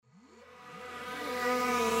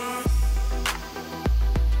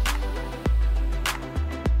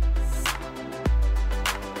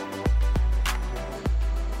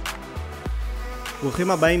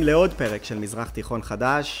ברוכים הבאים לעוד פרק של מזרח תיכון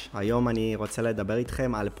חדש. היום אני רוצה לדבר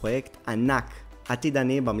איתכם על פרויקט ענק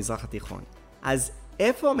עתידני במזרח התיכון. אז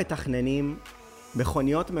איפה מתכננים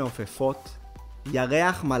מכוניות מעופפות,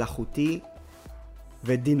 ירח מלאכותי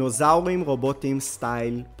ודינוזאורים רובוטים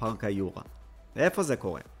סטייל פארק העיר? איפה זה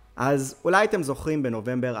קורה? אז אולי אתם זוכרים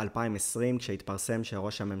בנובמבר 2020 כשהתפרסם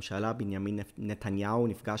שראש הממשלה בנימין נתניהו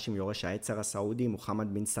נפגש עם יורש העצר הסעודי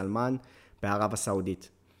מוחמד בן סלמן בערב הסעודית.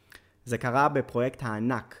 זה קרה בפרויקט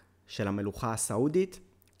הענק של המלוכה הסעודית,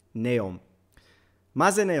 נאום.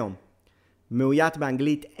 מה זה נאום? מאוית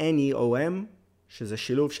באנגלית NEOM, שזה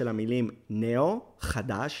שילוב של המילים נאו,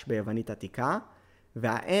 חדש ביוונית עתיקה,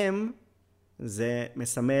 וה-M זה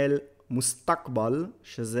מסמל מוסתקבל,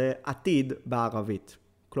 שזה עתיד בערבית.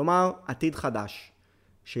 כלומר, עתיד חדש.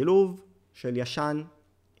 שילוב של ישן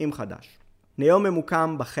עם חדש. נאום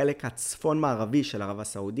ממוקם בחלק הצפון-מערבי של ערב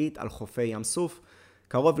הסעודית, על חופי ים סוף,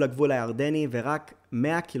 קרוב לגבול הירדני ורק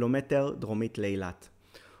 100 קילומטר דרומית לאילת.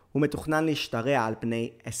 הוא מתוכנן להשתרע על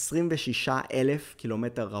פני 26,000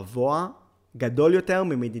 קילומטר רבוע, גדול יותר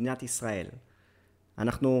ממדינת ישראל.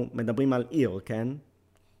 אנחנו מדברים על עיר, כן?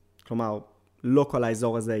 כלומר, לא כל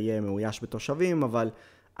האזור הזה יהיה מאויש בתושבים, אבל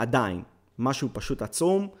עדיין, משהו פשוט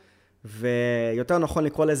עצום, ויותר נכון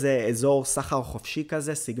לקרוא לזה אזור סחר חופשי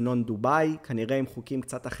כזה, סגנון דובאי, כנראה עם חוקים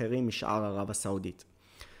קצת אחרים משאר ערב הסעודית.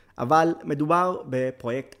 אבל מדובר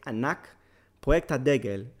בפרויקט ענק, פרויקט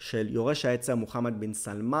הדגל של יורש העצר מוחמד בן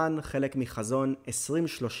סלמן, חלק מחזון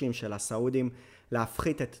 2030 של הסעודים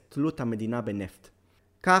להפחית את תלות המדינה בנפט.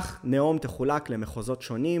 כך נאום תחולק למחוזות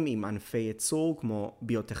שונים עם ענפי ייצור כמו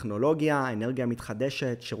ביוטכנולוגיה, אנרגיה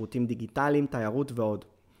מתחדשת, שירותים דיגיטליים, תיירות ועוד.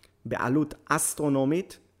 בעלות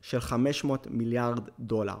אסטרונומית של 500 מיליארד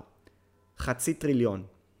דולר. 500 טריליון.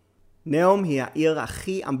 נאום היא העיר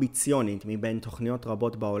הכי אמביציונית מבין תוכניות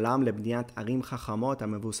רבות בעולם לבניית ערים חכמות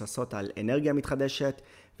המבוססות על אנרגיה מתחדשת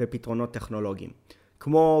ופתרונות טכנולוגיים.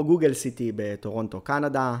 כמו גוגל סיטי בטורונטו,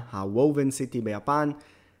 קנדה, הוובן סיטי ביפן,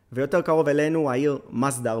 ויותר קרוב אלינו העיר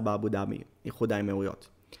מסדר באבו דאבי, איחוד האמירויות.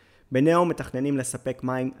 בנאום מתכננים לספק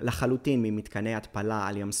מים לחלוטין ממתקני התפלה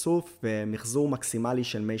על ים סוף ומחזור מקסימלי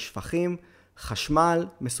של מי שפכים, חשמל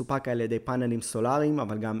מסופק על ידי פאנלים סולאריים,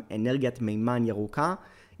 אבל גם אנרגיית מימן ירוקה,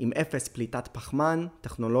 עם אפס פליטת פחמן,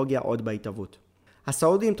 טכנולוגיה עוד בהתהוות.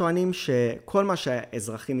 הסעודים טוענים שכל מה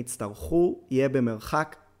שהאזרחים יצטרכו יהיה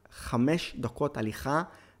במרחק 5 דקות הליכה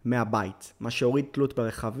מהבית, מה שהוריד תלות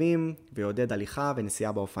ברכבים ויעודד הליכה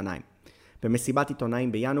ונסיעה באופניים. במסיבת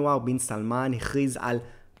עיתונאים בינואר, בן סלמן הכריז על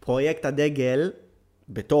פרויקט הדגל,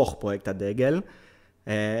 בתוך פרויקט הדגל,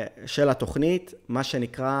 של התוכנית, מה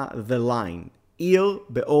שנקרא The Line. עיר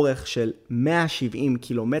באורך של 170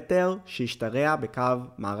 קילומטר שהשתרע בקו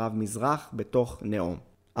מערב-מזרח בתוך נאום.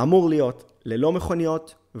 אמור להיות ללא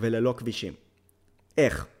מכוניות וללא כבישים.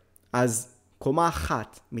 איך? אז קומה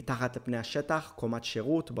אחת מתחת לפני השטח, קומת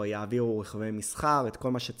שירות, בו יעבירו רכבי מסחר, את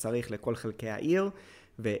כל מה שצריך לכל חלקי העיר,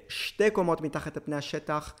 ושתי קומות מתחת לפני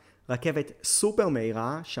השטח, רכבת סופר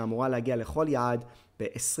מהירה שאמורה להגיע לכל יעד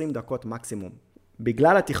ב-20 דקות מקסימום.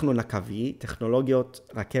 בגלל התכנון הקווי, טכנולוגיות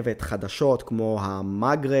רכבת חדשות כמו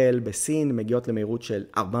המגרל בסין מגיעות למהירות של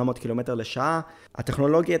 400 קילומטר לשעה.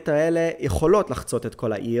 הטכנולוגיות האלה יכולות לחצות את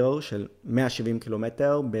כל העיר של 170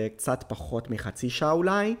 קילומטר בקצת פחות מחצי שעה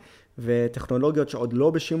אולי, וטכנולוגיות שעוד לא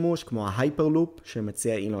בשימוש כמו ההייפרלופ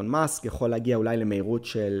שמציע אילון מאסק יכול להגיע אולי למהירות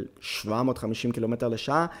של 750 קילומטר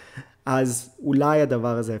לשעה, אז אולי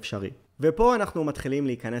הדבר הזה אפשרי. ופה אנחנו מתחילים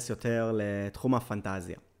להיכנס יותר לתחום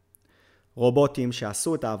הפנטזיה. רובוטים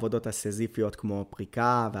שעשו את העבודות הסזיפיות כמו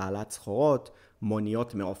פריקה והעלאת סחורות,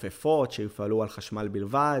 מוניות מעופפות שיופעלו על חשמל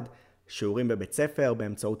בלבד, שיעורים בבית ספר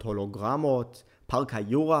באמצעות הולוגרמות, פארק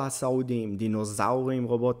העיר הסעודים, דינוזאורים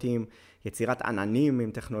רובוטים, יצירת עננים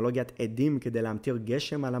עם טכנולוגיית עדים כדי להמטיר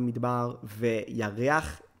גשם על המדבר,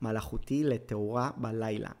 וירח מלאכותי לתאורה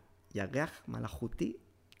בלילה. ירח מלאכותי?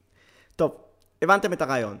 טוב, הבנתם את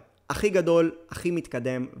הרעיון. הכי גדול, הכי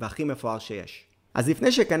מתקדם והכי מפואר שיש. אז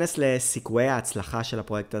לפני שכנס לסיכויי ההצלחה של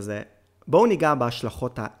הפרויקט הזה, בואו ניגע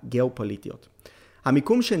בהשלכות הגיאופוליטיות.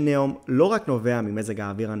 המיקום של נאום לא רק נובע ממזג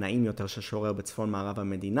האוויר הנעים יותר ששורר בצפון מערב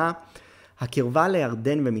המדינה, הקרבה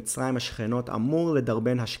לירדן ומצרים השכנות אמור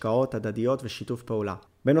לדרבן השקעות הדדיות ושיתוף פעולה.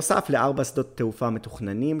 בנוסף ל4 שדות תעופה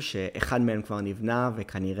מתוכננים, שאחד מהם כבר נבנה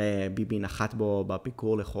וכנראה ביבי נחת בו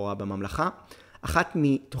בביקור לכאורה בממלכה, אחת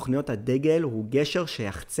מתוכניות הדגל הוא גשר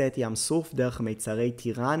שיחצה את ים סוף דרך מיצרי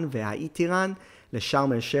טירן והאי טירן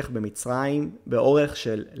לשארם א-שייח במצרים באורך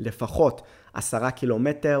של לפחות 10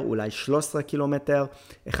 קילומטר, אולי 13 קילומטר,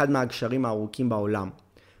 אחד מהגשרים הארוכים בעולם.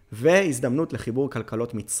 והזדמנות לחיבור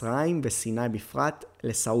כלכלות מצרים וסיני בפרט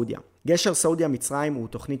לסעודיה. גשר סעודיה מצרים הוא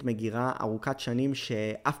תוכנית מגירה ארוכת שנים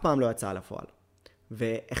שאף פעם לא יצאה לפועל.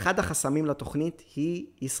 ואחד החסמים לתוכנית היא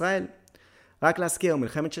ישראל. רק להזכיר,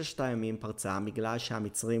 מלחמת ששת הימים פרצה בגלל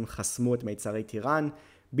שהמצרים חסמו את מיצרי טיראן,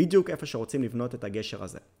 בדיוק איפה שרוצים לבנות את הגשר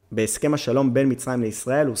הזה. בהסכם השלום בין מצרים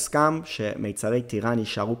לישראל הוסכם שמיצרי טיראן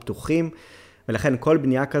יישארו פתוחים, ולכן כל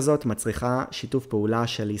בנייה כזאת מצריכה שיתוף פעולה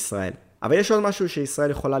של ישראל. אבל יש עוד משהו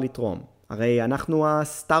שישראל יכולה לתרום. הרי אנחנו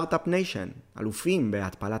הסטארט-אפ ניישן, אלופים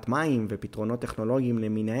בהתפלת מים ופתרונות טכנולוגיים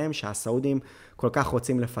למיניהם שהסעודים כל כך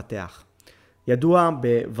רוצים לפתח. ידוע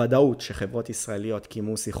בוודאות שחברות ישראליות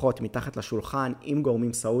קיימו שיחות מתחת לשולחן עם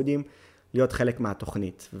גורמים סעודים להיות חלק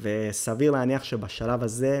מהתוכנית, וסביר להניח שבשלב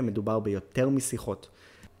הזה מדובר ביותר משיחות.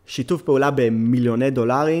 שיתוף פעולה במיליוני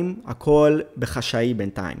דולרים, הכל בחשאי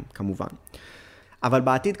בינתיים, כמובן. אבל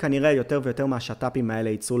בעתיד כנראה יותר ויותר מהשטאפים האלה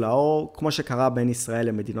יצאו לאור, כמו שקרה בין ישראל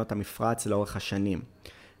למדינות המפרץ לאורך השנים.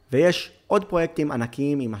 ויש עוד פרויקטים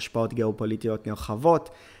ענקיים עם השפעות גיאופוליטיות נרחבות,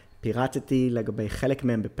 פירטתי לגבי חלק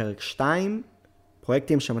מהם בפרק 2,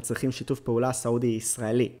 פרויקטים שמצריכים שיתוף פעולה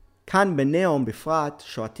סעודי-ישראלי. כאן בנאום בפרט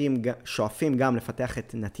שואפים גם לפתח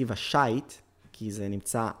את נתיב השייט, כי זה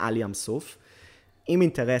נמצא על ים סוף, עם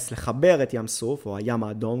אינטרס לחבר את ים סוף, או הים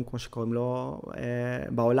האדום, כמו שקוראים לו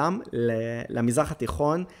בעולם, למזרח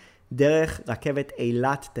התיכון, דרך רכבת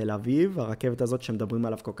אילת תל אביב, הרכבת הזאת שמדברים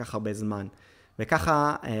עליו כל כך הרבה זמן.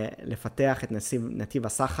 וככה לפתח את נתיב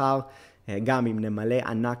הסחר, גם עם נמלי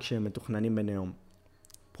ענק שמתוכננים בנאום.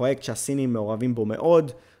 פרויקט שהסינים מעורבים בו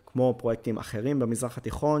מאוד, כמו פרויקטים אחרים במזרח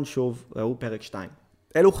התיכון, שוב, ראו פרק 2.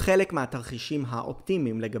 אלו חלק מהתרחישים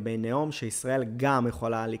האופטימיים לגבי נאום, שישראל גם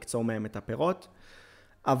יכולה לקצור מהם את הפירות,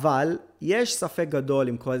 אבל יש ספק גדול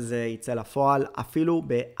אם כל זה יצא לפועל, אפילו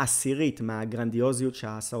בעשירית מהגרנדיוזיות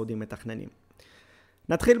שהסעודים מתכננים.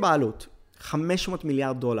 נתחיל בעלות, $500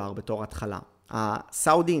 מיליארד בתור התחלה.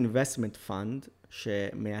 הסעודי אינבסטמנט פאנד,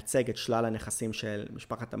 שמייצג את שלל הנכסים של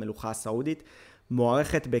משפחת המלוכה הסעודית,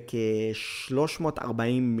 מוערכת בכ-$340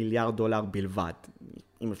 מיליארד בלבד,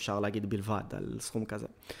 אם אפשר להגיד בלבד על סכום כזה.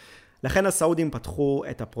 לכן הסעודים פתחו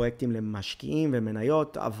את הפרויקטים למשקיעים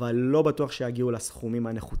ומניות, אבל לא בטוח שיגיעו לסכומים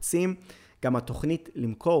הנחוצים. גם התוכנית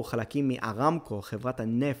למכור חלקים מארמקו, חברת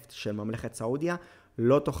הנפט של ממלכת סעודיה,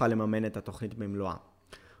 לא תוכל לממן את התוכנית במלואה.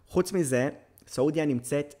 חוץ מזה, סעודיה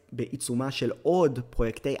נמצאת בעיצומה של עוד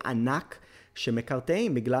פרויקטי ענק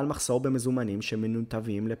שמקרטעים בגלל מחסור במזומנים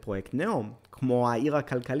שמנותבים לפרויקט נאום, כמו העיר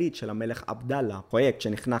הכלכלית של המלך עבדאללה, פרויקט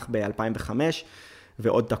שנחנך ב-2005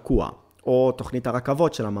 ועוד תקוע. או תוכנית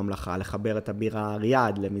הרכבות של הממלכה, לחבר את הבירה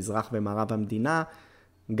ריאד למזרח ומערב המדינה,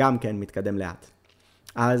 גם כן מתקדם לאט.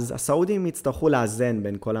 אז הסעודים יצטרכו לאזן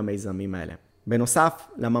בין כל המיזמים האלה. בנוסף,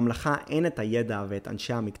 לממלכה אין את הידע ואת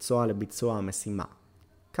אנשי המקצוע לביצוע המשימה.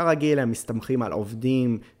 כרגיל הם מסתמכים על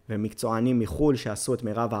עובדים ומקצוענים מחול שעשו את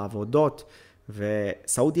מירב העבודות,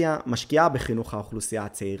 וסעודיה משקיעה בחינוך האוכלוסייה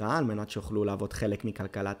הצעירה, על מנת שיוכלו לעבוד חלק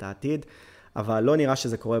מכלכלת העתיד, אבל לא נראה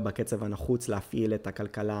שזה קורה בקצב הנחוץ להפעיל את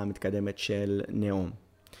הכלכלה המתקדמת של נאום.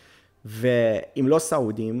 ואם לא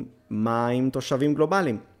סעודים, מה עם תושבים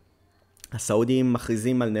גלובליים? הסעודים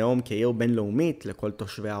מכריזים על נאום כעיר בינלאומית לכל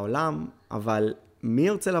תושבי העולם, אבל מי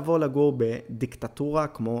ירצה לבוא לגור בדיקטטורה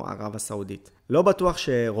כמו ערב הסעודית? לא בטוח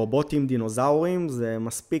שרובוטים דינוזאורים זה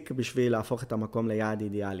מספיק בשביל להפוך את המקום ליעד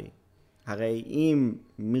אידיאלי. הרי אם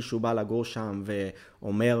מישהו בא לגור שם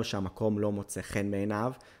ואומר שהמקום לא מוצא חן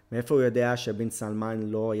בעיניו, מאיפה הוא יודע שבן סלמן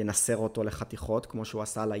לא ינסר אותו לחתיכות, כמו שהוא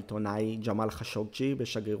עשה לעיתונאי ג'מאל חשוג'י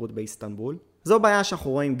בשגרירות באיסטנבול? זו בעיה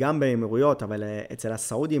שאנחנו רואים גם באמירויות, אבל אצל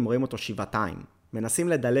הסעודים רואים אותו שבעתיים. מנסים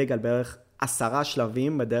לדלג על בערך 10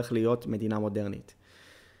 שלבים בדרך להיות מדינה מודרנית.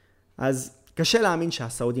 אז קשה להאמין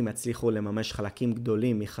שהסעודים יצליחו לממש חלקים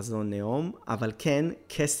גדולים מחזון נאום, אבל כן,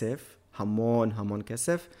 כסף, המון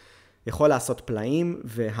כסף, יכול לעשות פלאים,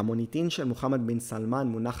 והמוניטין של מוחמד בן סלמן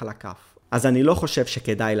מונח על הכף. אז אני לא חושב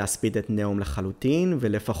שכדאי להספיד את נאום לחלוטין,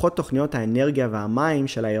 ולפחות תוכניות האנרגיה והמים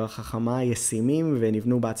של העיר החכמה ישימים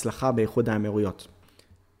ונבנו בהצלחה באיחוד האמירויות.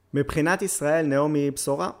 מבחינת ישראל, נאום היא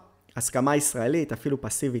בשורה. הסכמה ישראלית, אפילו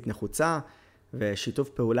פסיבית נחוצה, ושיתוף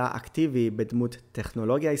פעולה אקטיבי בדמות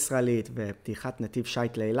טכנולוגיה ישראלית ופתיחת נתיב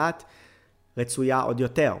שייט לאילת, רצויה עוד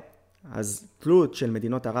יותר. אז תלות של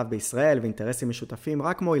מדינות ערב בישראל ואינטרסים משותפים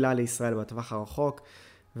רק מועילה לישראל בטווח הרחוק,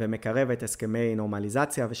 ומקרבת הסכמי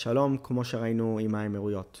נורמליזציה ושלום כמו שראינו עם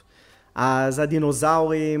האמירויות. אז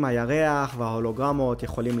הדינוזאורים, הירח וההולוגרמות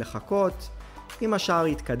יכולים לחכות, אם השאר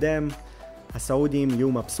יתקדם, הסעודים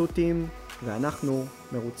יהיו מבסוטים ואנחנו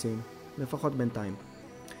מרוצים, לפחות בינתיים.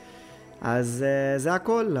 אז זה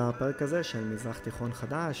הכל לפרק הזה של מזרח תיכון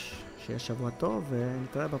חדש, שיהיה שבוע טוב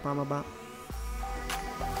ונתראה בפעם הבאה.